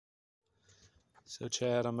So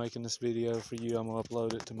Chad, I'm making this video for you. I'm going to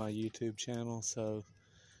upload it to my YouTube channel so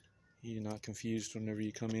you're not confused whenever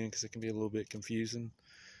you come in, because it can be a little bit confusing.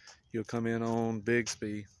 You'll come in on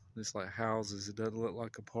Bixby. It's like houses. It doesn't look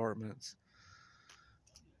like apartments.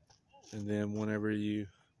 And then whenever you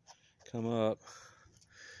come up,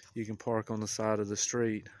 you can park on the side of the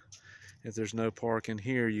street. If there's no parking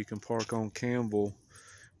here, you can park on Campbell,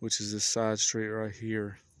 which is this side street right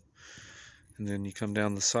here. And then you come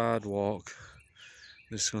down the sidewalk.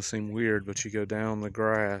 This is going to seem weird, but you go down the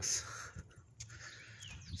grass.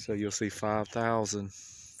 So you'll see 5,000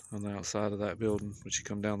 on the outside of that building, but you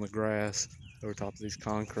come down the grass over top of these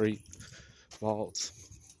concrete vaults.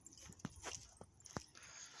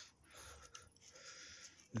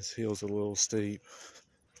 This hill's a little steep,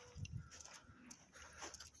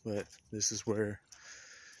 but this is where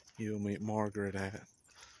you'll meet Margaret at.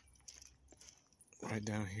 Right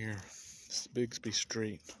down here. It's Bixby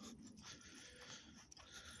Street.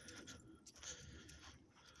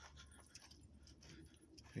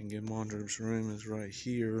 And again, Mondrub's room is right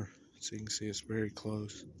here, so you can see it's very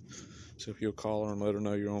close. So if you'll call her and let her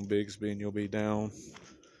know you're on Bixby and you'll be down.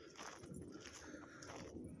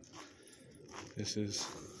 This is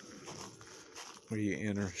where you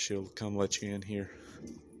enter. She'll come let you in here.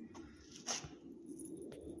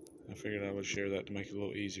 I figured I would share that to make it a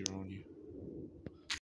little easier on you.